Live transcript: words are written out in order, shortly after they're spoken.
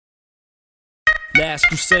Last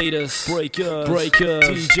Crewsaders,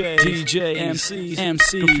 Breakers, DJ,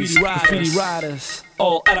 MCs, Graffiti Riders,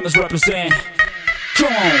 all elements represent.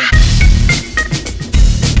 Come on.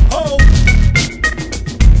 Oh.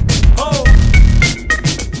 Oh.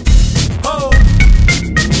 Oh.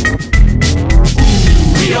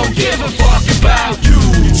 We don't give a fuck about you.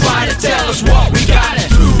 You try to tell us what we gotta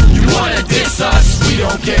do. You wanna diss us, we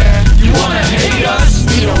don't care. You wanna hate us,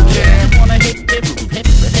 we don't care. You wanna hate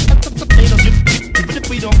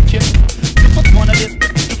we don't care. You fuck one of this,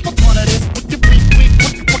 you fuck one of this.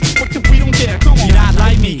 We don't care. Come on. You not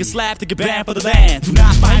like me, get slapped to get banned for the land. Do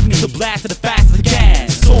not find me, so blast to the fast as I can.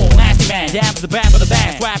 Soul, nasty man, down to the band for the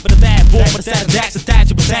band. Swap for the band, born for the set of jacks,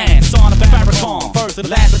 attached with hands. Son of a Farrakhan, first to the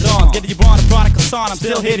last of dawn. Getting you on the product of son, I'm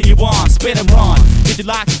still hitting you on. Spin and run, get you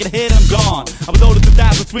locked, get a hit and I'm gone. I was older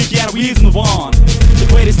 2003, yeah, we using the one. The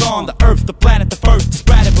greatest on the earth, the planet, the first. To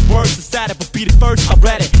spread it with words, to stat it, but beat it first. I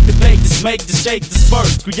read it, to make this, make this, shake this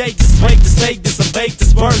first. Create this, make this, take this, and make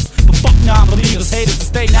this verse. But fuck non-believers, haters, to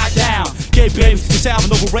stay knocked down. K-baby, yourself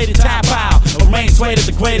an overrated time out. Remain swayed as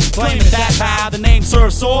the greatest, claiming that's how the name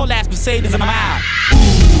serves all. Last Crusades and I'm out.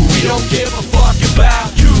 We don't give a fuck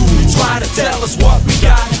about you. Try to tell us what we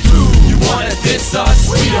gotta do. You wanna diss us,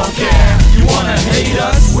 we don't care. You wanna hate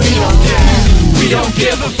us, we don't care. We don't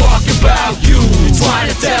give a fuck about you. Try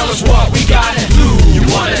to tell us what we gotta do. You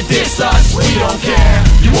wanna diss us, we don't care.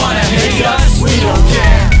 You wanna hate us, we don't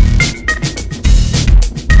care.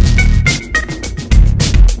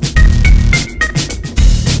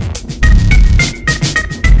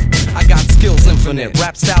 Skills infinite,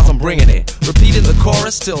 rap styles I'm bringing it. Repeating the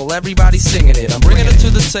chorus till everybody's singing it. I'm bringing it to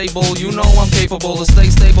the table, you know I'm capable to stay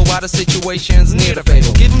stable while the situation's near the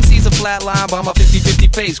fatal. Give MCs a flat line by my 50-50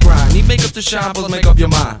 pace grind. Need makeup to shine, plus make up your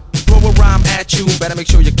mind. Throw a rhyme at you, better make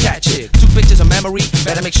sure you catch it. 2 pictures of memory,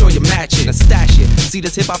 better make sure you match it and stash it. See,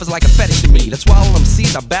 this hip-hop is like a fetish to me. That's why all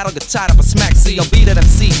MCs I battle get tied up a smack C. I'll beat that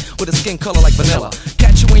MC with a skin color like vanilla.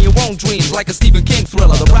 Catch you in your own dreams like a Stephen King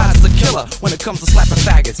thriller. The rise is a killer when it comes to slapping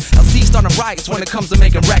faggots. LC starting riots when it comes to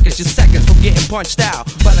making records. Just seconds from getting punched out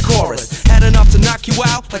by the chorus. Had enough to knock you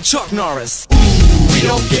out like Chuck Norris. We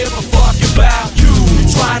don't give a fuck about you.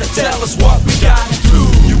 Try to tell us what we gotta do.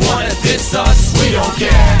 You wanna diss us, we don't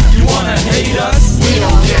care. You wanna hate us, we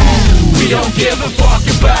don't care. We don't give a fuck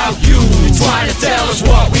about you. Try to tell us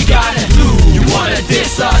what we gotta do. You wanna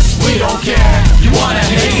diss us, we don't care. You wanna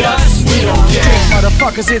hate us, we don't care.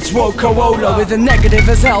 Motherfuckers, it's Woco-Ola with a negative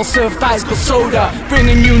as hell, serve ice cold soda,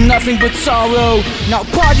 bringing you nothing but sorrow. Now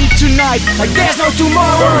party tonight like there's no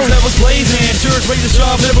tomorrow. First levels blazing, church razor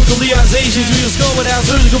sharp, lyrical realization through your skull without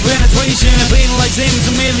surgical penetration. Painting like Zayman's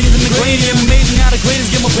and aliens in the cranium. Amazing how the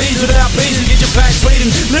greatest get more page without patience. Get your facts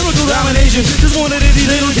rating, lyrical domination. Just one of these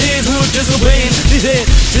little kids who are disobeying. They said,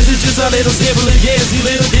 this is just our little sibling, yeah, see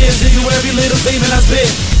little kids singing every little statement I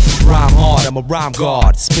spit. Rhyme hard, I'm a rhyme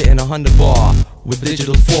guard, spitting 100 bar with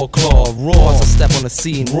digital folklore. Roars, I step on the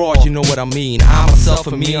scene, roars, you know what I mean. I myself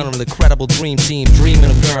and me on an incredible dream team,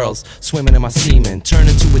 dreaming of girls, swimming in my semen, turn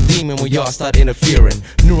into a demon when y'all start interfering.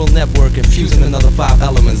 Neural network infusing another 5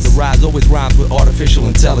 elements. The rise always rhymes with artificial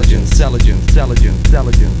intelligence.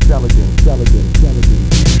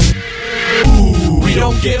 Ooh, we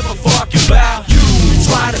don't give a fuck about you.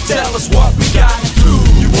 Try to tell us what we gotta do.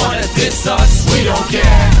 You wanna diss us, we don't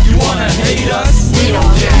care. You wanna hate us, we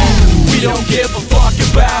don't care. We don't give a fuck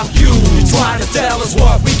about you. Try to tell us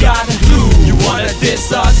what we gotta do. You wanna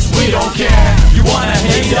diss us, we don't care. You wanna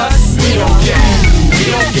hate us, we don't care. We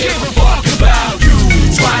don't give a fuck about you.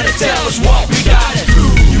 Try to tell us what we gotta do.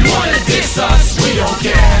 You wanna diss us, we don't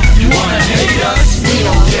care. You wanna hate us, we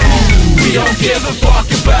don't care. We don't give a fuck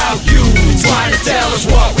about you. Try to tell us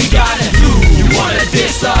what we gotta do. You wanna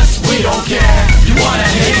diss us, we don't care. You wanna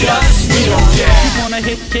hate us, we don't care. You wanna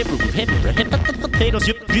hit potatoes,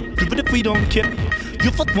 we don't care.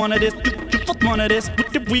 You fuck one of this, you fuck one of this.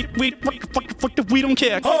 We don't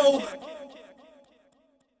care. Oh.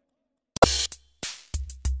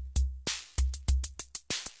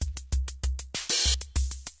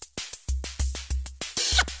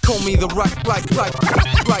 Call me the righteous one.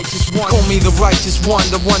 Call me the righteous one,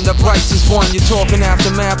 the one that righteous one. You're talking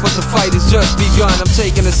aftermath, but the fight has just begun. I'm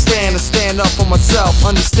taking a stand up for myself.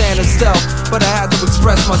 Understand the stealth, but I had to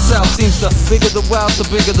express myself. Seems the bigger the wealth, the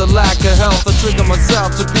bigger the lack of health. I trigger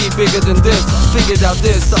myself to be bigger than this. Figured out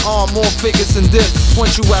this, there are more figures than this.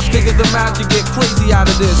 Once you have figured them out, you get crazy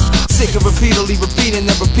out of this. Sick of repeatedly repeating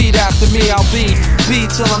and repeat after me. I'll be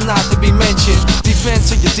till I'm not to be mentioned.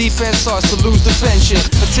 Defense till your defense starts to lose defension.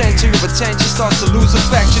 Attention, your attention starts to lose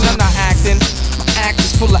affection. I'm not acting. act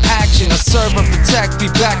is full of action. I serve and protect, be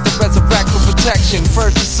back to resurrect for protection.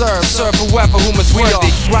 First to serve whoever whom is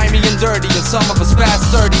worthy. Grimy and dirty, and some of us fast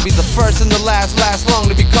sturdy. Be the first and the last long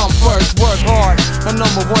to become first. Work hard, and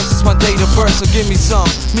number one since my date of birth. So give me some,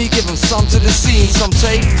 me give him some to the scene. Some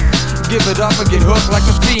take, give it up and get hooked like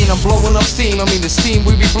a fiend. I'm blowing up steam, I mean the steam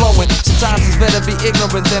we be blowing. Sometimes it's better be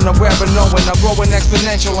ignorant than aware of knowing. I'm growing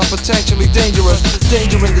exponential, I'm potentially dangerous.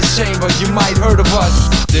 Danger in this chamber, you might heard of us.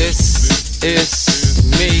 This is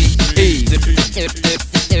me.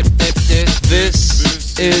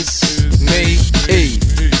 This is me. This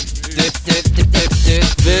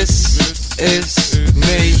is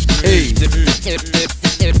me.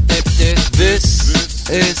 This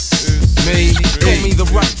is me. Call me the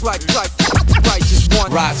righteous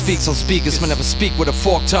one. Ride speaks on speakers, but never speak with a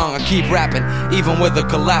forked tongue. I keep rapping, even with a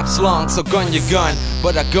collapsed lung. So gun your gun,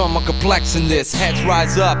 but I gun my complex in this. Heads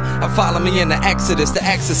rise up, and follow me in the Exodus. The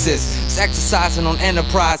exorcist is exercising on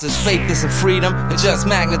enterprises. Faithless and freedom, and just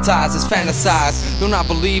magnetizes, fantasize. Do not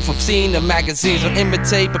believe I've seen the magazines. Don't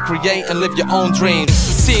imitate, but create and live your own dreams.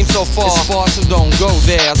 It seems so far, so don't go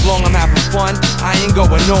there. As long as I'm having fun, I ain't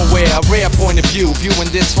going nowhere. A rare point of view, viewing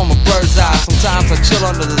this from a bird's eye. Sometimes I chill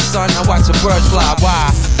under the sun and watch the birds fly. Why?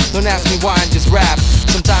 Don't ask me why, and just rap.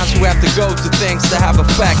 Sometimes you have to go to things to have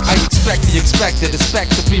effect. I expect the expected,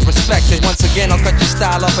 expect to be respected. Once again, I'll cut your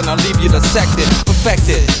style up and I'll leave you dissected.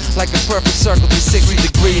 Perfected, like a perfect circle 360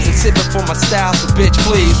 degrees. Exhibit for my style, so bitch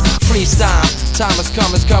please. Freestyle, time is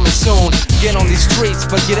coming soon. Get on these streets,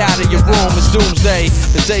 but get out of your room. It's doomsday,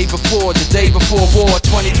 the day before war.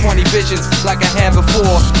 2020 visions like I had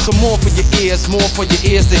before. So more for your ears to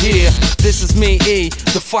hear. This is me, E,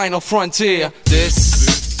 the final frontier.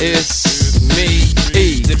 This is me,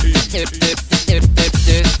 E. This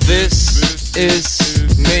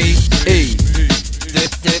is me, E.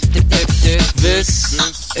 This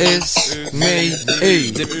is me, E. This is me,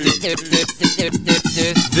 E. This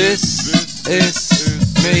is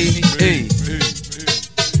me, E.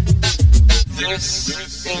 This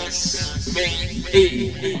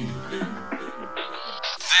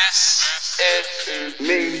is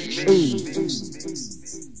me, E.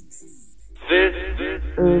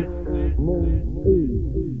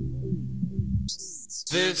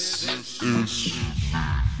 This is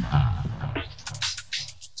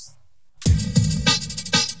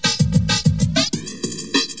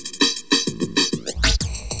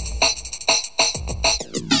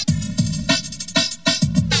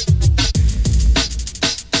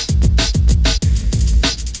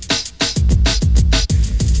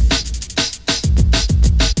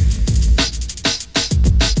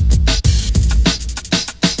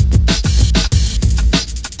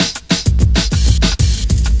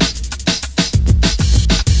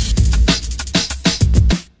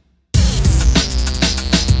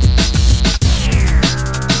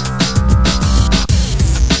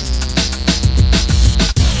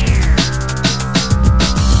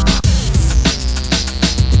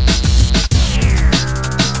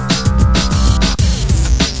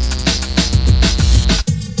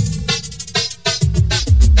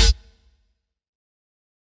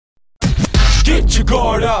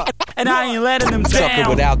guard up, and I ain't letting them down. Sucker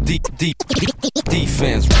without deep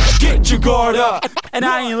defense. Get your guard up, and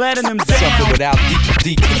I ain't letting them down. Sucker without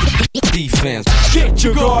deep defense. Get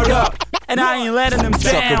your guard up, and I ain't letting them down.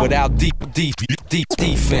 Sucker without deep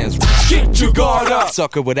defense. Get your guard up.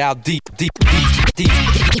 Sucker without deep defense.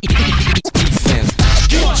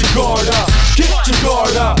 Get your guard up. Get your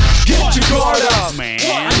guard up. Get your guard up, man.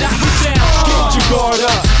 I knock you down. Get your guard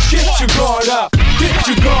up. Get your guard up. Get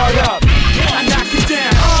your guard up. I knock you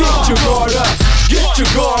down. Get your guard up. Get your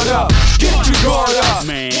guard up. Get your guard up,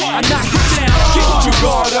 man. I knock you down. Get your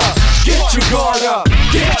guard up. Get your guard up.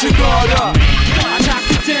 Get your guard up. I knock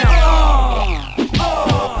you down.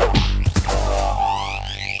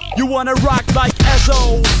 You wanna rock like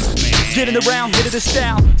Ezzo? Getting around, hitting the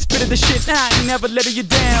style, spitting the shit. I ain't never letting you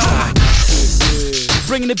down.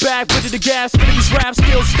 Bringing it back, with the gas, spitting these rap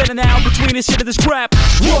skills, standing out between this shit and this crap.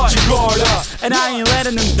 What? Get your guard up, and I ain't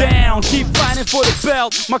letting them down. Keep fighting for the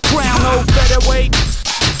belt, my crown, no featherweight.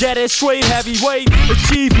 Get it straight, heavyweight,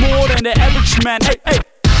 achieve more than the average man. Hey, hey.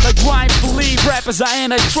 Like rightfully rappers I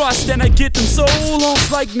trust, and I get them so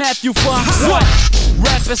lost like Matthew Fox. What?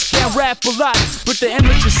 Rappers can rap a lot, but the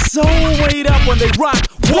image is so weighed up when they rock.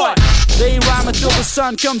 What? They ain't rhyme until the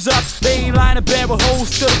sun comes up. They ain't lying to barrel holes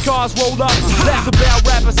till the cars roll up. Laugh about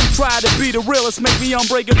rappers who try to be the realest, make me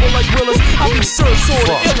unbreakable like Willis. I'll be sure, sort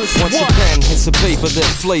of illest. Once a pen hits a paper,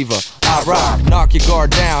 there's flavor. I rock, knock your guard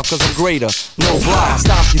down, cause I'm greater. No block,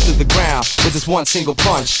 stomp you to the ground with this one single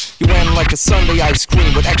punch. You went like a Sunday ice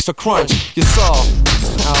cream with extra crunch. You're soft,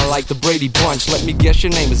 I like the Brady Bunch. Let me guess,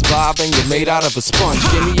 your name is Bob and you're made out of a sponge.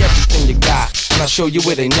 Give me everything you got, and I'll show you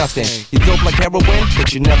it ain't nothing. You dope like heroin,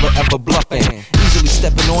 but you never ever bluffing. Easily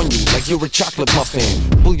stepping on you like you're a chocolate muffin.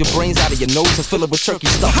 Pull your brains out of your nose and fill it with turkey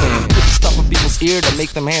stuffing. Put the stuff in people's ear to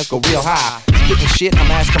make them hands go real high. Spitting shit,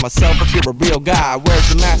 I'm asking myself if you're a real guy. Where's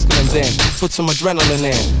the masculine then? Put some adrenaline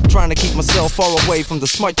in. Trying to keep myself far away from the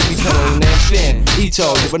smut you be peddling in. Finn,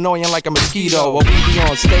 Ito, you're annoying like a mosquito. Or we be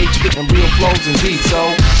on stage spitting real flows and beats, so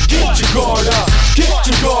get your guard up, get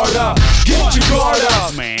your guard up, get your guard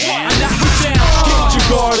up, man. I knock you down. Get your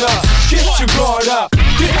guard up, get your guard up,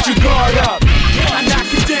 get your guard up, I knock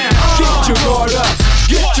you down. Get your guard up,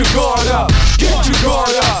 get your guard up, get your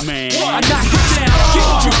guard up, man. I knock you down.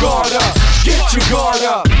 Get your guard up, get your guard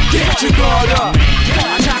up, get your guard up,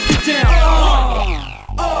 I knock you down.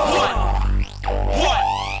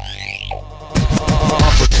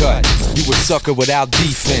 uppercut, you a sucker without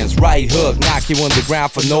defense. Right hook, knock you on the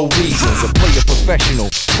ground for no reasons. A player professional,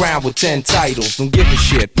 crowned with 10 titles. Don't give a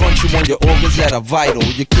shit, punch you on your organs that are vital.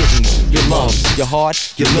 Your kidneys, your lungs, your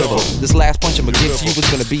heart, your liver. This last punch I'ma give to you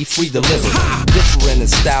is gonna be free delivered. Different in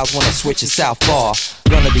styles when I switch it southpaw.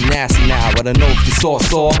 Gonna be nasty now, I don't know if you saw.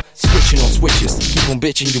 Switching on switches, keep on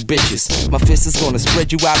bitching you bitches. My fist is gonna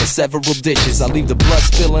spread you out in several ditches. I leave the blood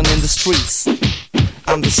spilling in the streets.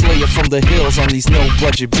 I'm the slayer from the hills on these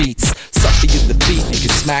no-budget beats. Sucker you defeat and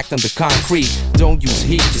get smacked under concrete. Don't use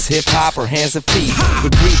heat, just hip-hop or hands and feet.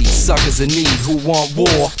 With greedy suckers in need who want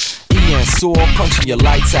war. And sore, punching your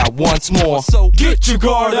lights out once more. So get your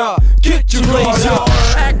guard up, get your guard up.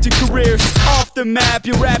 Acting careers off the map.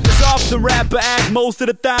 Your rap is off the rapper act most of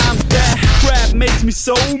the time. That crap makes me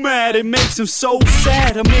so mad, it makes him so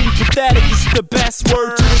sad. Or maybe pathetic is the best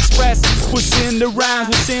word to express what's in the rhymes,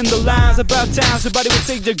 what's in the lines. About time somebody would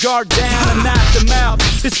take their guard down and knock them out.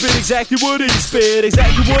 It spit exactly what he spit,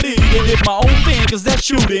 exactly what he did. Did my own thing, cause that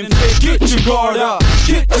shooting fit. Get your guard up,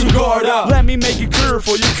 get your guard up. Let me make it clear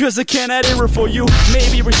for you, cause I can't add error for you.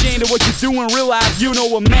 Maybe you're ashamed of what you do and realize you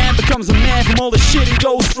know a man becomes a man from all the shit he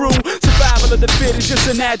goes through. Survival of the fit is just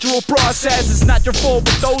a natural process. It's not your fault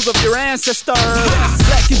but those of your ancestors.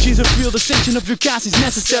 Lacking genes will feel the sanction of your conscience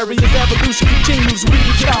necessary. As evolution continues, we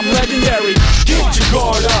become legendary. Get your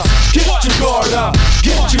guard up, get your guard up,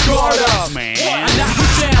 get your guard up, man. I knock you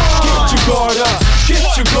down. Get your guard up, get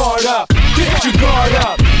your guard up, get your guard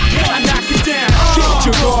up, I knock you down. Get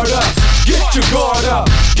your guard up, get your guard up,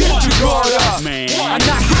 get your guard up, man. I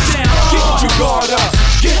knock you down. Get your guard up,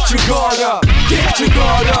 get your guard up, get your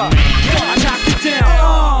guard up, I knock you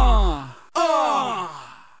down.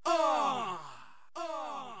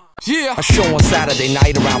 Yeah. A show on Saturday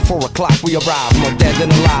night around 4 o'clock. We arrive, more dead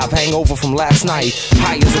than alive. Hangover from last night.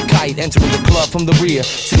 High as a kite, entering the club from the rear.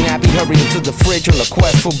 See Nappy hurrying to the fridge on a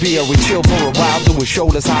quest for beer. We chill for a while, do a show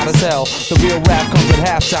that's hot as hell. The real rap comes at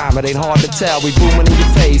halftime, it ain't hard to tell. We booming in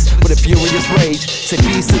your face with a furious rage. Say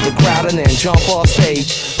peace to the crowd and then jump off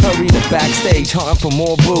stage. Hurry to backstage, hunting for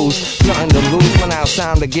more booze. Nothing to lose, when now it's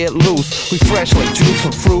time to get loose. We fresh like juice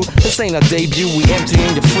from fruit. This ain't our debut, we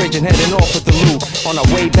emptying your fridge and heading off with the loot. On our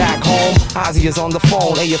way back home, Ozzy is on the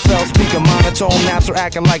phone. AFL speaker monotone, Napster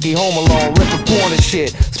acting like he home alone. Ripping porn and shit,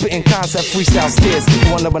 spitting concept freestyle skits.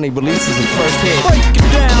 Wonder when he releases his first hit. Break it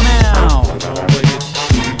down now. Break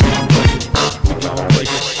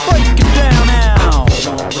it down now.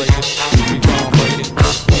 Break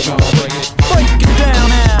it down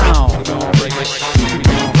now.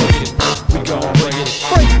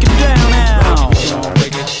 Break it down now.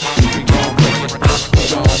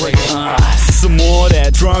 Some more of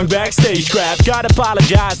that drunk backstage crap. Gotta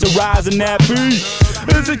apologize to rising that beat.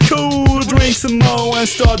 Is it cool to drink some more and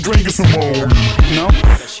start drinking some more? No?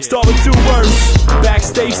 Start with 2 words,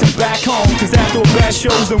 backstage and back home. Cause after a bad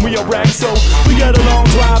shows then we are wrecked. So we got a long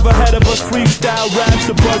drive ahead of us. Freestyle raps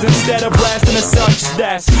a buzz instead of resting and such.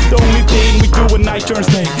 That's the only thing we do when night turns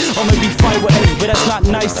day. Or maybe fight with A, but that's not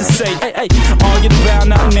nice to say. Hey, arguing about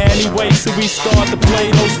nothing anyway. So we start to play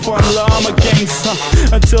those fun llama games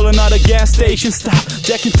until another gas station stop.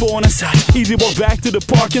 Decking 4 on the side, easy walk back to the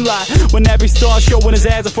parking lot. When every star showing his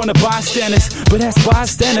ass in front of bystanders. But that's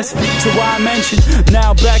bystanders, so I mentioned.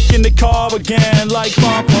 Now back in the car again, like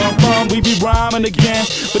bum bum bum, we be rhyming again.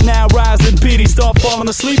 But now Rise and Petey start falling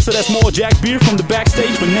asleep, so that's more Jack Beer from the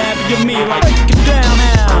backstage for Nappy and me. Like break it down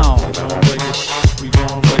now. Break it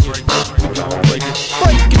down now.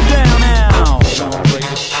 Break it down now.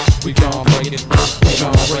 Break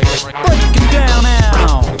it down now.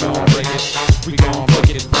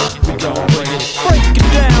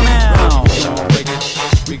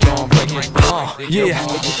 Yeah,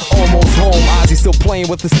 almost home. Ozzy still playing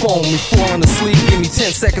with his phone. We falling asleep, give me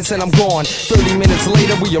 10 seconds and I'm gone. 30 minutes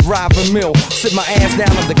later, we arrive in Mill. Sit my ass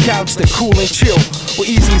down on the couch to cool and chill.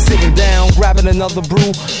 We're easily sitting down, grabbing another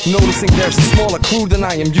brew. Noticing there's a smaller crew than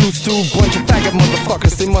I am used to. Bunch of faggot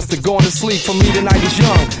motherfuckers, they must have gone to sleep. For me, the night is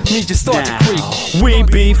young, me just start to creep. We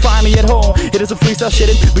be finally at home. It is a freestyle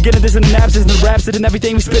shitting. Beginning this in the Napster and the Rapz and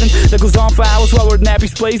everything we spitting. That goes on for hours while we're at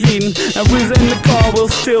Nappy's place eating. And we're in the car,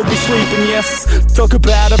 we'll still be sleeping. Yes, talk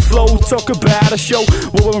about a flow, talk about a show.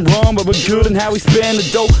 What went wrong, but we're good and how we spend the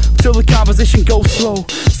dough. Till the composition goes slow.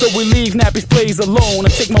 So we leave Nappy's place alone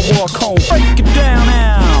and take my walk home. Break it down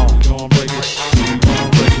now. We gon' break it. We gon'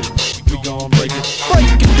 break it. We gon' break it.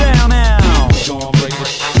 Break it down now. We gon' break it.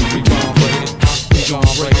 We gon' break it. We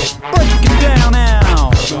gon' break it. Break it down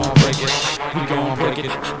now. We gon' break it. We gon' break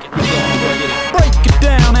it. We gon' break it. Break it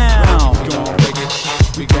down now. We gon' break it.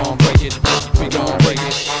 We gon' break it. We gon' break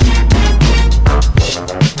it.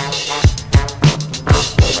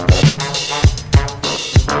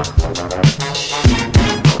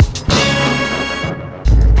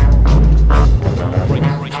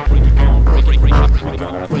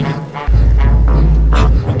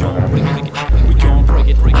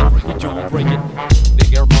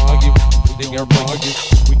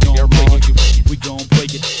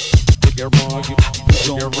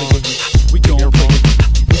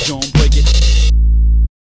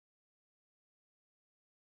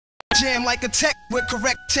 Jam like a tech with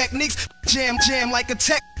correct techniques. Jam like a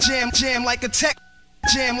tech. Jam like a tech.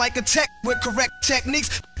 Jam like a tech with correct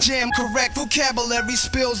techniques. Jam correct vocabulary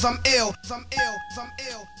spills. I'm ill. I'm ill. I'm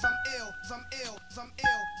ill. I'm ill. I'm ill. I'm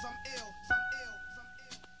ill. I'm ill. I'm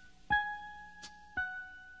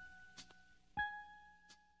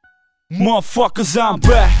ill. Motherfuckers, I'm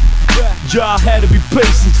back. Y'all had to be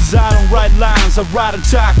patient, cause I don't write lines, I write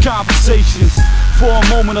entire conversations. For a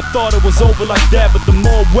moment I thought it was over like that, but the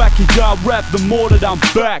more wacky y'all rap, the more that I'm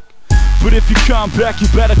back. But if you come back, you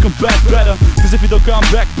better come back better. Cause if you don't come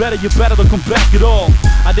back better, you better don't come back at all.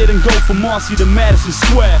 I didn't go from Marcy to Madison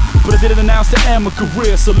Square, but I didn't announce the end of my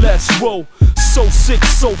career, so let's roll. So sick,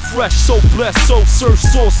 so fresh, so blessed, so searched,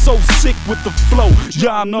 so sick with the flow.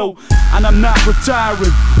 Y'all know, and I'm not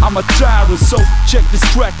retiring, I'm a tyrant. So check this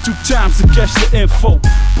track 2 times to catch the info.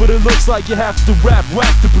 But it looks like you have to rap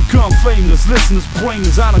whack to become famous. Listeners,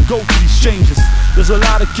 brainers, I don't go to these changes. There's a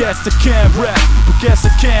lot of cats that can't rap, but cats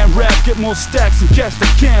that can rap get more stacks than cats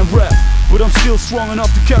that can rap. But I'm still strong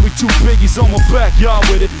enough to carry 2 biggies on my back, y'all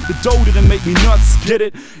with it. The dough didn't make me nuts, get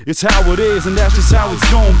it? It's how it is, and that's just how it's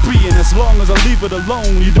gonna be. And as long as I leave it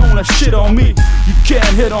alone, you don't have shit on me. You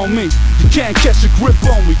can't hit on me, you can't catch a grip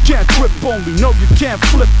on me, can't trip on me, no you can't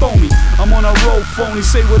flip on me. I'm on a roll phony,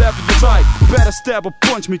 say whatever you like. Better stab or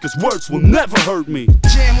punch me, cause words will never hurt me.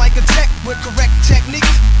 Jam like a tech with correct technique.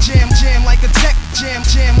 Jam like a tech. Jam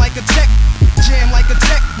like a tech. Jam like a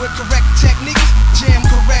tech with correct technique. Jam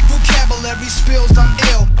correct vocabulary spills. I'm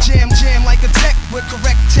ill. Jam like a tech with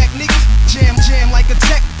correct technique. Jam like a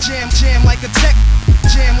tech. Jam like a tech.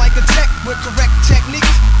 Jam like a tech with correct technique.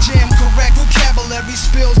 Jam correct vocabulary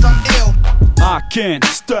spills. I'm ill. I can't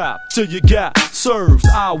stop till you got served.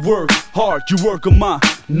 I work hard, you work on my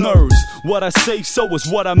nerves. What I say so is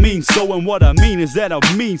what I mean so, and what I mean is that I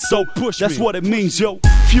mean so. Push, that's what it means, yo.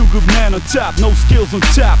 Few good men on top, no skills on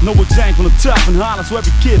top, no example on top, and holler so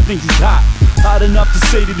every kid thinks he's hot. Hot enough to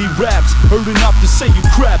say that he raps, heard enough to say you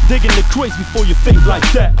crap. Digging the crates before you think like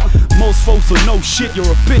that. Most folks will know shit, your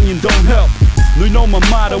opinion don't help. No, you know my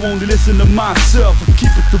motto, only listen to myself. I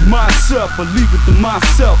keep it to myself, I leave it to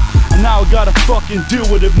myself. And now I gotta fucking deal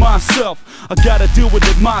with it myself. I gotta deal with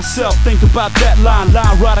it myself. Think about that line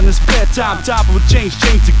right in the spare time. Time for a change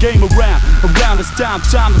the game around. Around it's time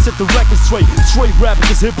to set the record straight. Straight rapping,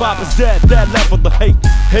 cause hip-hop is that level of hate.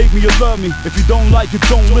 Hate me or love me, if you don't like it,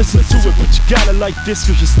 don't listen to it. But you got it like this,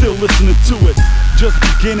 cause you're still listening to it. Just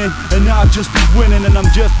beginning, and I'll just be winning. And I'm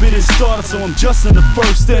just getting started, so I'm just in the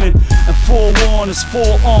first inning. And forewarned is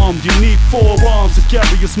forearmed. You need 4 arms to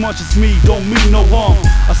carry as much as me, don't mean no harm.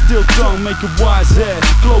 I still don't make it wise head.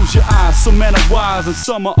 Close your eyes, some men are wise and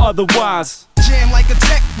some are otherwise. Jam like a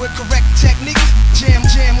tech with correct technique. Jam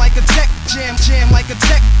like a tech. Jam like a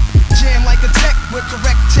tech. Jam like a tech with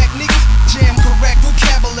correct technique. Jam correct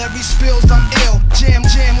vocabulary spills. I'm ill. Jam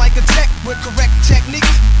like a tech with correct technique.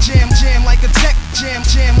 Jam like a tech.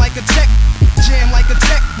 Jam like a tech. Jam like a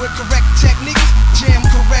tech with correct technique. Jam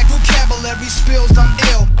correct vocabulary spills. I'm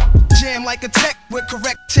ill. Jam like a tech with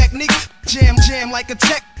correct technique. Jam like a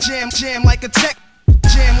tech. Jam like a tech.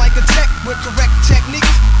 Jam like a tech with correct technique.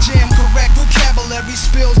 Jam correct vocabulary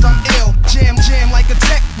spills. I'm ill. Jam like a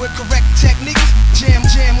tech with correct technique.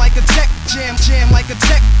 Jam like a tech. Jam like a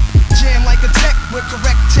tech. jam like a tech with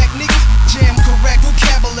correct technique. Jam correct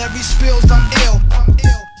vocabulary spills, I'm ill. I'm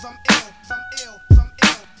ill, I'm ill, I'm ill, I'm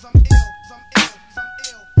ill, I'm ill, I'm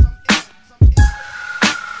ill, I'm ill, I'm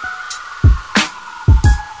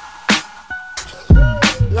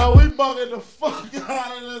ill. Yo, we bugging the fuck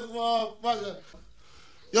out of this motherfucker.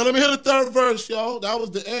 Yo, let me hear the third verse, yo. That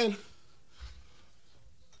was the end.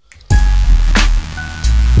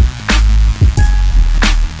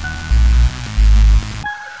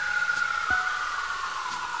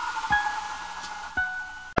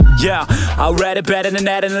 Yeah, I read it better than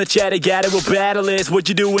that in the chat. I got it with battle is. What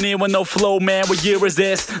you doing here with no flow, man? What year is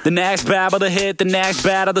this? The next battle, the hit, the next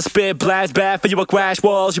battle, the spit, blast bad for you, crash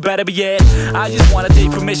walls. You better be it. I just wanna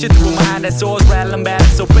take permission to a mind that soars rattling back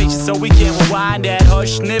so patient so we can rewind that.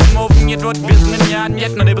 Hush, snip, moving yet what business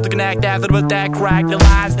yet not able to connect after with that crack the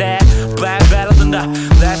lines that blast battles and the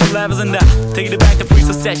last levels and the taking it back to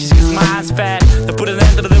freestyle sessions cause mine's fat. To put an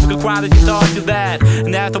end to the lyrical crime that you thought you that.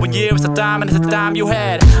 And after a year it's the time and it's the time you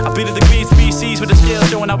had. I beat the degrees, species with the scale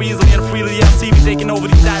showing how easily and freely I'll see me taking over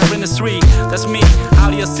the entire industry. That's me,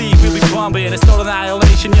 out here see, we'll be bumping. It's total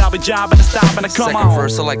annihilation, y'all be jumping and stopping to come on. Second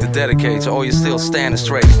verse I like to dedicate to all you still standing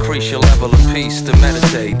straight. Increase your level of peace to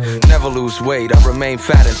meditate. Never lose weight, I remain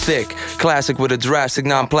fat and thick. Classic with a drastic,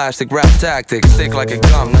 non-plastic rap tactic. Stick like a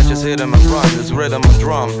gum, not just hit 'em and run. This rhythm and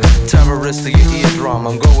drum, terrorist to your eardrum.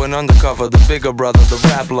 I'm going undercover, the bigger brother, the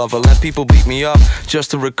rap lover. Let people beat me up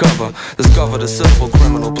just to recover. Discover the syllable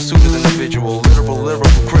criminal, pursuit of the individual, literal,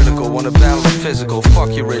 lyrical, critical. When the battle is physical, fuck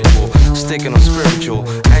your ritual. Sticking on spiritual.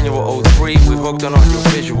 Annual 03, we hooked on your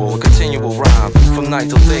visual. Continual rhyme from night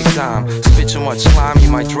till daytime. Spit so much slime, you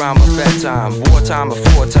might drown my bedtime. Wartime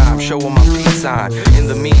before time, show 'em my peace sign. In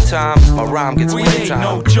the meantime, my rhyme gets we winning ain't time.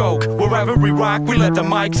 no joke. Wherever we rock, we let the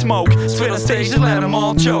mic smoke. Spit on stage and let them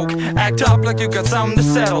all choke. Act up like you got something to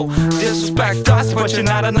settle. Disrespect us, but you're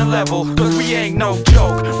not on the level. Cause we ain't no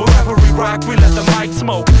joke. Wherever we rock, we let the mic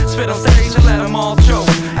smoke. Spit on stage and let them all choke.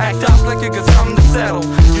 Act up like you got something to settle.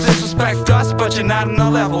 You disrespect us, but you're not on the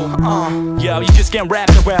level. Yo, you just can't rap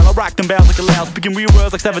the well. I rock them bells like a loud. Speaking real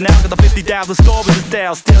words like 7 hours. Got the 50,000 score with the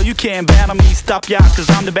style. Still, you can't battle me. Stop y'all, cause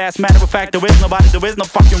I'm the best. Matter of fact, there is nobody, there is no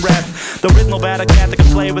fucking rest. There is no battle cat that can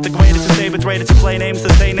play with the greatest. Your favorite rated to play names,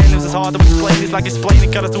 to say names. It's hard to explain. It's like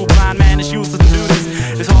explaining colors to a blind man. It's useless to do this.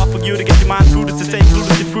 It's hard for you to get your mind through this, to stay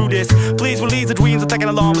clueless through this. Please release the dreams of taking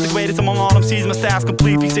along with the greatest among all MCs. My style's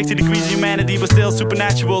complete, 360 degrees of humanity, but still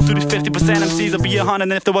supernatural. To these 50% MCs, I'll be 100,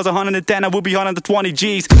 and if there was 110, I would be 120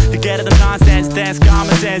 G's. To get at the nonsense, dance,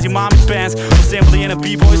 common sense, your mommy's pants, or simply in a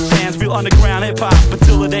b-boy stance. Real underground hip-hop,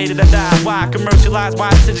 until the day that I die. Why commercialize? Why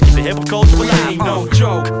attention keep the hip-hop culture alive? We ain't no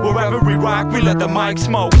joke. Wherever we rock, we let the mic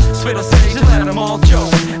smoke. Spit on stage and let them all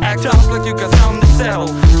joke. Act up like you got something to settle.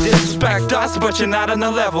 Disrespect us, but you're not on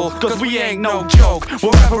the level. Cause we ain't no joke.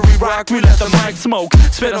 Wherever we rock, we let the mic smoke.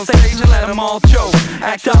 Spit on stage and let them all joke.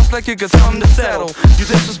 Act up like you got something to settle. You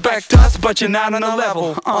disrespect us, but you're not on the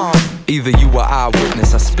level. Either you or I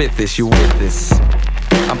witness, I spit this, you with this.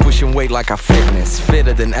 I'm pushing weight like I fitness,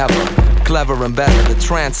 fitter than ever. Clever and better, the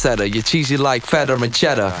trendsetter. You're cheesy like feta and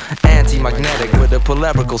cheddar. Anti-magnetic with a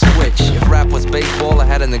polarical switch. If rap was baseball, I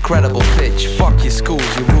had an incredible pitch. Fuck your schools,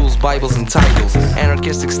 your rules, bibles and titles.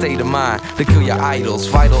 Anarchistic state of mind, they kill your idols.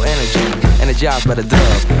 Vital energy, energized by the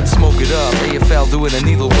dub. Smoke it up, AFL doing a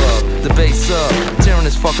needle rub. The bass up, tearing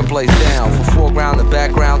this fucking place down. From foreground to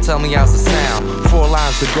background, tell me how's the sound. 4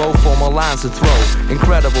 lines to go, 4 more lines to throw.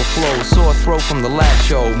 Incredible flow, sore throat from the last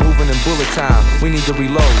show. Moving in bullet time, we need to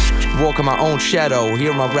reload. Walking my own shadow,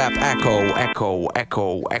 hear my rap echo, echo,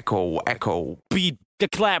 echo, echo, echo. Beat, the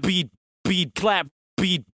clap, beat, clap,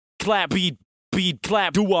 beat, clap, beat,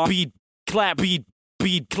 clap, do a beat, clap, beat,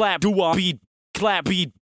 clap, do a beat, clap,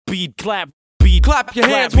 beat, clap. Clap your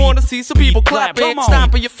hands, wanna see some people clapping.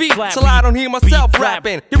 Stomping your feet till I don't hear myself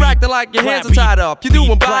rapping. You're acting like your hands are tied up. You're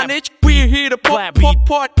doing bondage. We're here to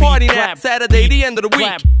party that Saturday, the end of the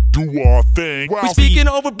week. Do our thing. We speaking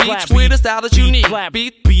over beats with a style that you need.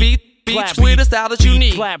 Beats with a style that you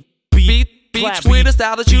need. Beats with a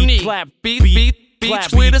style that you need.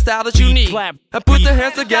 Beats with a style that you need. And put the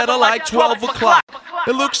hands together like 12 o'clock.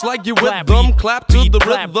 It looks like you with them. Clap to the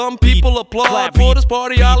rhythm. People applaud for this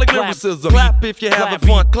party. I like lyricism. Clap if you're having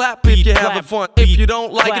fun. Clap if you're having fun. If you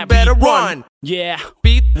don't like it, better run. Yeah,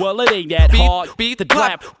 well it ain't that hard to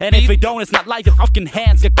clap. And if it don't, it's not like the fucking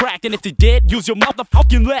hands get cracked. And if you did, use your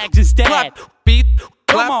motherfucking legs instead. Clap,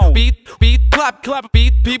 come on, clap,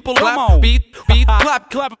 people come clap, on,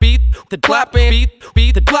 clap, the clapping, the clapping,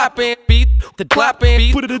 the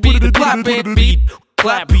clapping, put it, the clapping,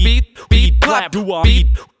 clap, clap, do a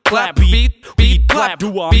beat, clap, clap,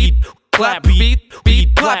 do a beat, clap,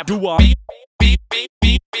 clap, do a beat. beat,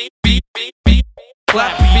 beat, beat, beat, beat, beat,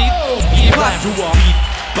 clap, beat, clap, do a beat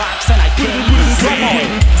box and I can't even sing it.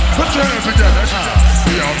 Put your hands together.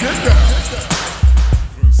 Y'all get that.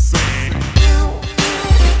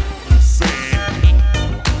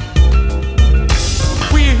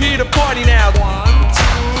 We're here to party now. 1,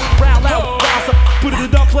 2, Round out, bounce up, put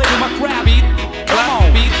it up, play with my crowd. beat,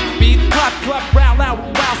 clap, beat, beat, clap, Clap, round out,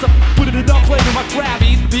 bounce up, put it up, play with my crowd.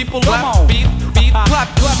 beat, people, Come clap, on. beat, beat, clap,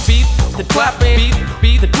 clap, beat, the clapping, beat,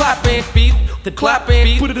 beat, the clapping, beat, the clapping,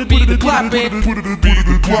 beat, Put it, beat, the put it, clapping. Put it in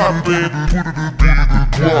the clap, baby. Put it in the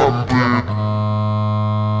clap, baby.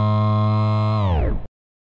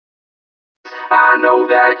 I know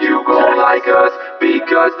that you gon' like us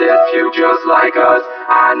because there's few just like us.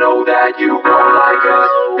 I know that you gon' like us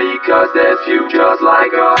because there's few just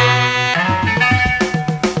like us.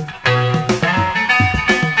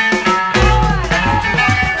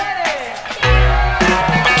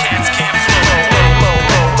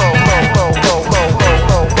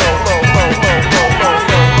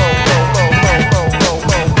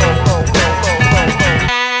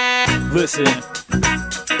 Listen,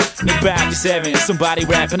 in V.2, somebody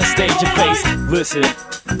rapping a stage and face. Listen,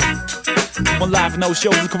 one live no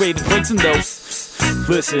shows and creative breaks and dose.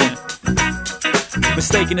 Listen,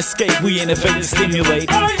 mistaken escape, we innovate and stimulate.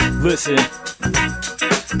 Listen,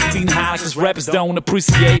 teen high cause rappers don't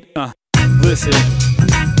appreciate. Listen,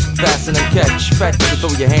 Fasten and catch, fetch, so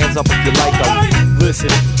throw your hands up if you like them. listen,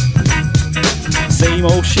 same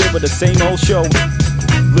old shit but the same old show.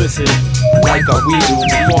 Listen, Like a we do,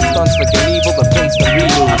 perform stunts like an evil, the face the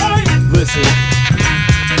redo. listen.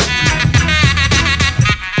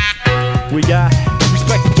 We got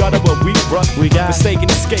respect each other, but we got mistaken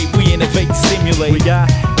escape. We innovate and stimulate. We got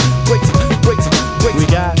breaks. We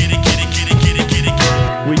got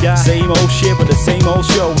we got same old shit, but the same old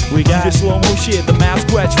show. We got the slow mo shit, the mouth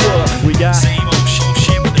scratch what. We got same old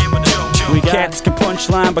shit, but we got cats can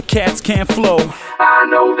punchline, but cats can't flow. I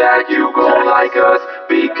know that you gon' like us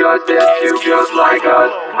because there's few just like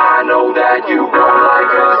us. I know that you gon'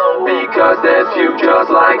 like us because there's few just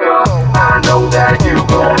like us. I know that you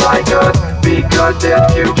gon' like us because there's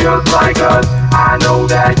few just like us. I know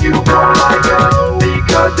that you gon' like us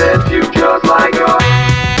because there's few just like us.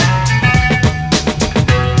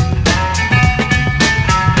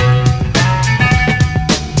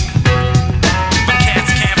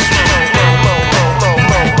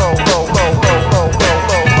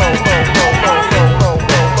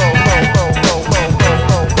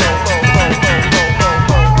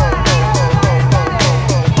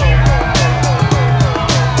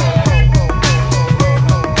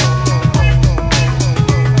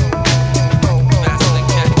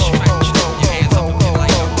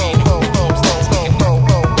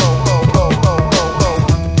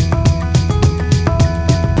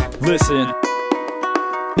 Listen,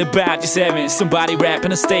 in V.2, somebody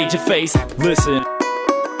rapping a stage and face. Listen,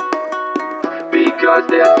 Because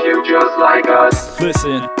there's few just like us.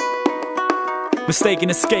 listen, mistaken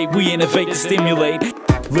escape. We innovate and stimulate.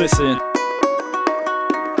 Listen,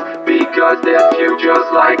 Because there's few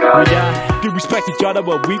just like we us. got we respect each other,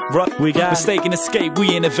 but we got mistaken escape.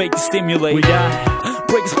 We innovate and stimulate. We got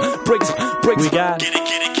breaks.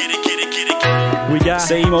 We got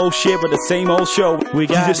same old shit, but the same old show. We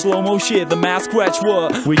got the slow mo shit, the mouth scratch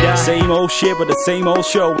what. We got same old shit, but the same old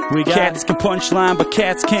show. We got cats can punchline, but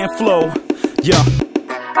cats can't flow. Yeah.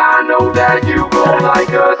 I know that you gon' like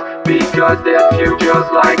us because there's few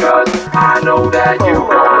just like us. I know that you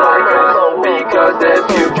gon' like us because there's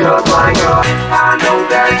few just like us. I know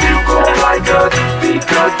that you gon' like us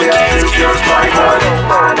because there's few just like us.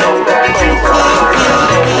 I know that you gon' like us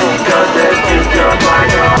because there's few just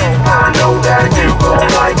like us. I know that you gon'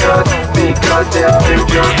 like us because there's few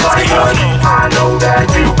just like us. I know that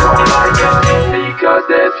you gon' like us because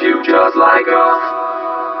there's few just like us.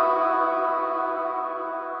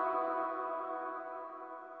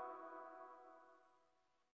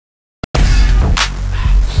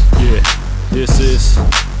 This is,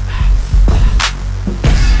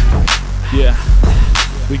 yeah,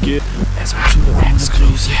 we get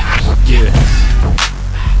exclusive. Yeah,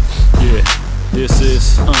 this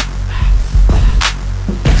is,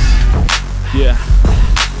 yeah,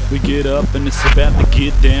 we get up and it's about to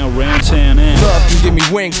get down round town and Love can give me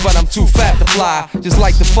wings, but I'm too fat to fly. Just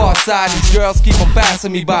like the far side, these girls keep on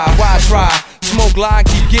passing me by. Why try? Smoke line,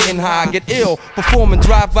 keep getting high, get ill, performing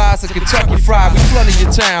drive-bys at Kentucky Fried. We flooded your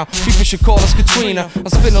town, people should call us Katrina. I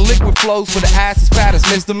spin a liquid flows with the ass as fat as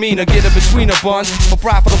misdemeanor. Get it between her buns, more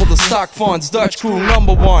profitable than stock funds. Dutch crew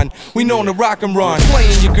 #1, we known to rock and run.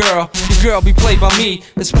 Playing your girl, you girl be played by me.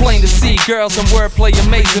 It's plain to see, girls and wordplay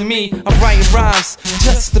amazing me. I'm writing rhymes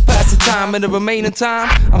just to pass the time. In the remaining time,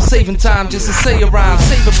 I'm saving time just to say a rhyme.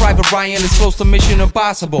 Save a Private Ryan, it's close to Mission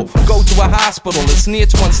Impossible. Go to a hospital, it's near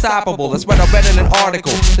to unstoppable. That's what I read in an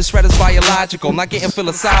article. This threat is biological, not getting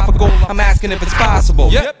philosophical. I'm asking if it's possible.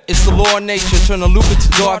 Yep. It's the law of nature, turn a Luca to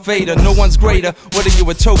Darth Vader. No one's greater, whether you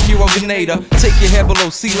a Tokyo or Grenada. Take your head below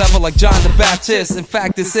sea level like John the Baptist. In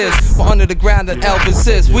fact, this is we're under the ground that Elvis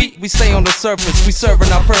is. We stay on the surface, we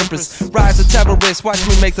serving our purpose. Rise of terrorists, watch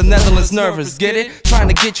me make the Netherlands nervous. Get it? Trying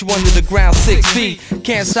to get you under the ground 6 feet.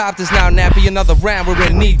 Can't stop this now, Nappy. Another round, we're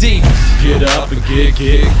in knee deep. Get up and get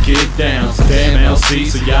down. So damn LC,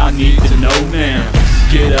 so y'all need to know now.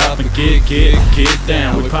 Get up and get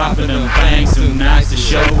down. We're popping them bangs, tonight's the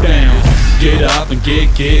showdown. Get up and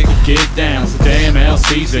get down. So damn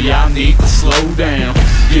LC, so y'all need to slow down.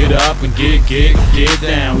 Get up and get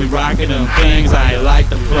down. We rockin' them things, I like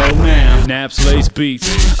the flow now. Naps lace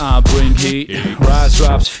beats, I bring heat. Rise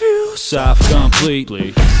drops, phew, soft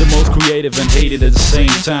completely. The most creative and hated at the same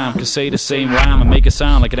time. Can say the same rhyme and make it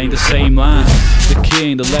sound like it ain't the same line. The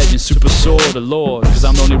king, the legend, super sword, the lord. Cause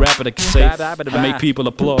I'm the only rapper that can say and make people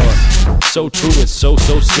applaud. So true, it's so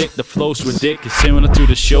sick. The flow's ridiculous, similar to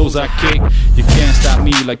the shows I kick. You can't stop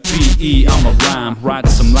me like P.E. I'm a rhyme. Write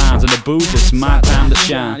some lines in the booth, it's my time to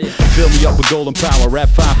shine. Fill me up with golden power, rap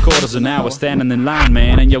 5/4 an hour. Standing in line,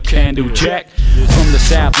 man, and yo can do jack. From the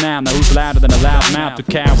south now who's louder than a loud mouth? The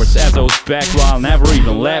cowards, as those back while never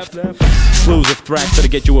even left. Exclusive tracks that'll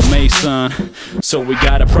get you amazed, son. So we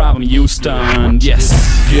got a problem, you stunned, yes.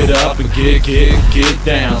 Get up and get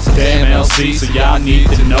down. So damn LC, so y'all need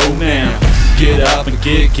to know now. Get up and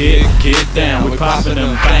get down. We're popping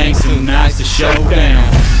them bangs, tonight's the showdown.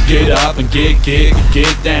 Get up and get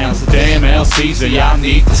down. So damn LC, so y'all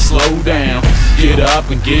need to slow down. Get up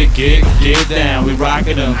and get down. We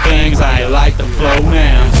rockin' them things, I like the flow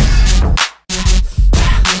now.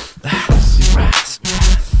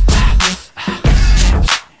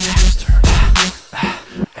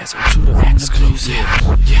 To the exclusive.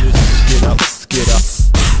 Yeah. Get up, get up.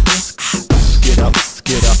 Get up,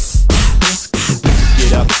 get up.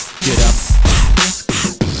 Get up, get up.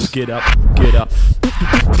 Get up, get up.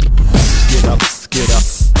 Get up, get up.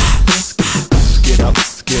 Get up,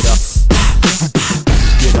 get up.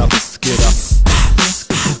 Get up, get up.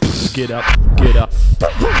 Get up, get up.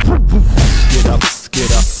 Get up,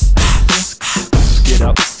 get up. Get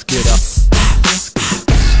up, get up.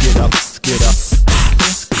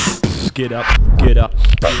 Get up, get up.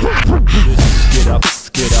 Get up, get up. Get up,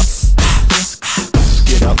 get up.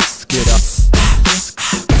 Get up, get up.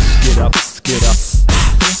 Get up, get up.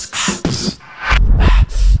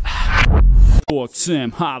 Fork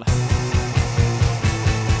Sam, holla.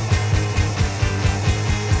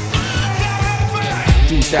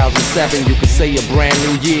 2007, you could say a brand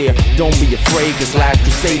new year. Don't be afraid, cause live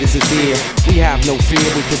Crusaders is here. We have no fear,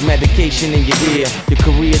 we put medication in your ear. Your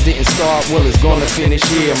career didn't start, well it's gonna finish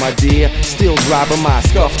here, my dear. Still driving my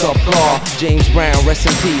scuffed up car. James Brown, rest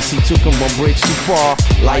in peace, he took him one bridge too far.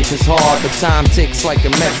 Life is hard, but time ticks like a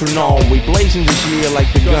metronome. We blazing this year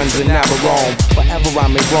like the guns in Navarone. Forever I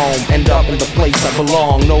may roam, end up in the place I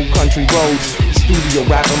belong. No country roads, studio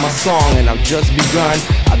rapping my song, and I've just begun.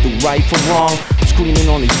 I do right for wrong, screaming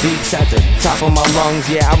on these beats at the top of my lungs.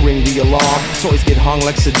 Yeah, I ring the alarm, toys get hung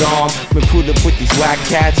like Saddam. Been put up with these whack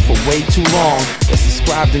cats for way too long. As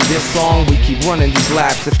described in this song, we keep running these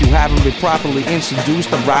laps. If you haven't been properly introduced,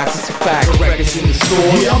 the rise is a fact. The records in the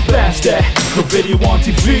store. Yeah, I'm past that. No video on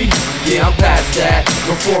TV. Yeah, I'm past that.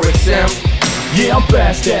 No 4XM. Yeah, I'm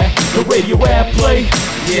past that. No radio airplay.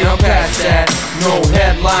 Yeah, I'm past that. No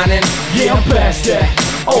headlining. Yeah, I'm past that.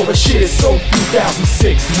 All the shit is so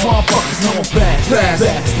 2006. Motherfuckers know I'm past.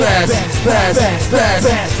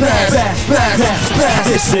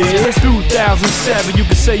 This is 2007. You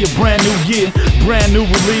can say a brand new year, brand new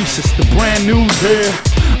releases. The brand new's here.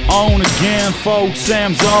 On again, folks.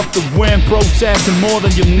 Sam's off the wind, processing more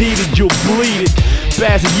than you needed. You'll bleed it.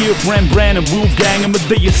 Past a year of Rembrandt and Wolfgang and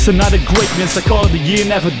Matthias. Another greatness, I call it the year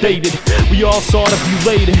never dated. We all sort of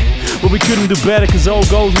elated, but we couldn't do better, cause all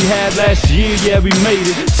goals we had last year, yeah, we made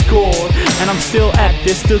it, scored. And I'm still at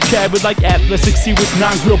this, still carried like Atlas. 60 was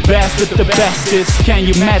non-grill bastard, the bestest. Can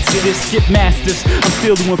you match this? Skip masters. I'm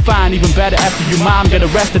still doing fine, even better after your mom got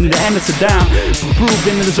arrested in the end of Saddam.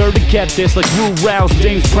 Proving they deserve to get this, like Rule Rouse,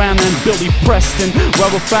 James Brown and Billy Preston. Well,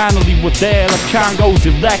 we finally were there, like Congo's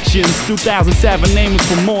elections. 2007, aiming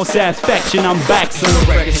for more satisfaction. I'm back, son.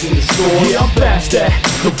 Records in the store. Yeah, I'm past that.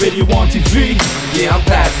 No video on TV. Yeah, I'm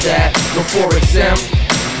past that. No 4XM.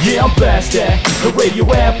 Yeah, I'm past that. The radio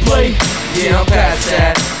airplay. Yeah, I'm past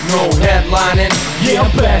that. No headlining. Yeah,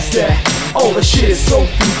 I'm past that. All the shit is so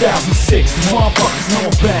 2006. Motherfuckers know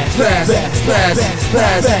I'm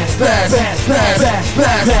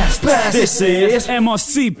past. This is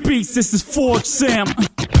MRC Beats. This is Forge Sam.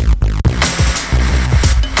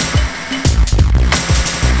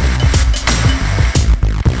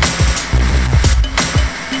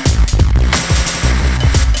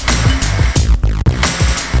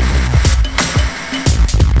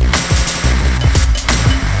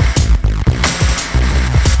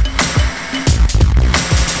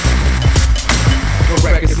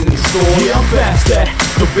 Yeah, I'm past that.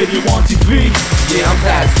 No video on TV. Yeah, I'm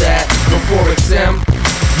past that. No Forex M.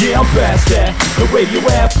 Yeah, I'm past that. No radio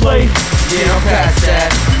airplay. Yeah, I'm past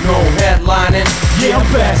that. No headlining. Yeah, I'm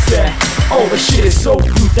past that. All the shit is so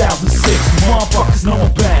 2006. Motherfuckers know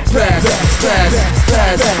I'm past.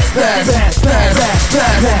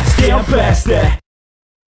 Yeah, I'm past that.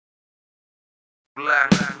 Black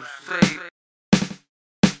Crusade.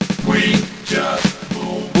 We just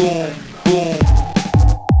boom, Boom, boom.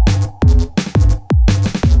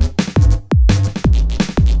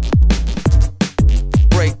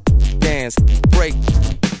 Break, dance, break.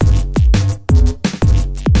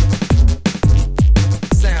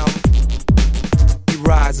 Sound. He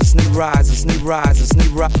rises, he rises, he rises, he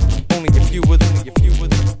rises. Only if you with, only if you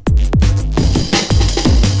with.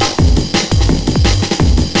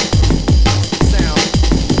 Sound.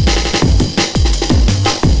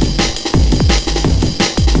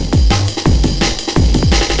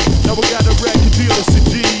 Now we got a record deal, a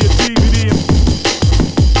CD, a DVD.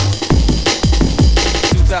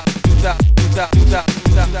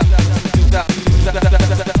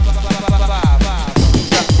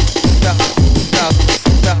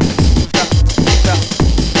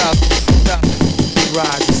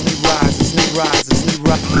 Rises, he rises, he rises, he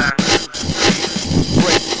rises.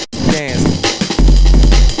 Break, dance.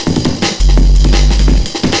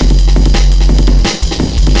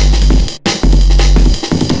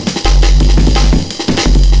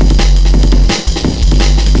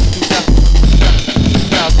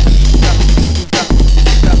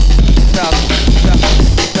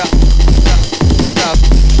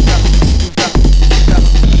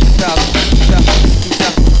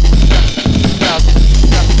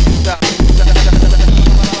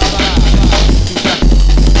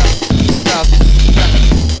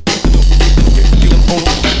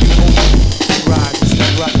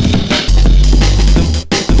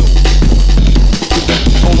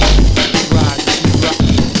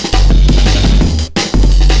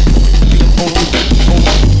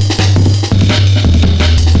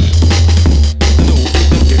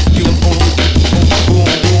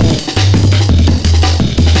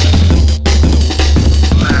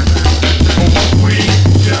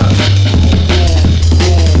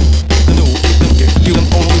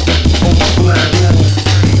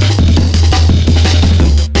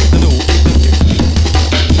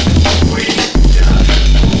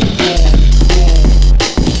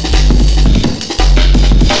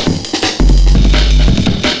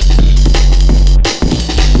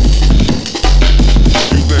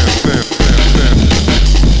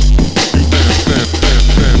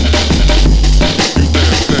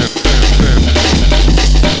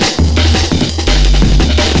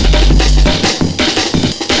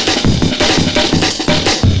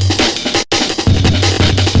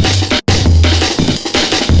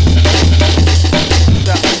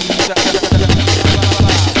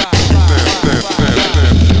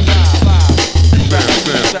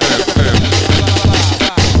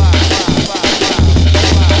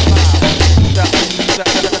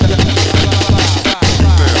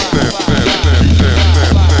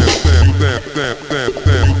 That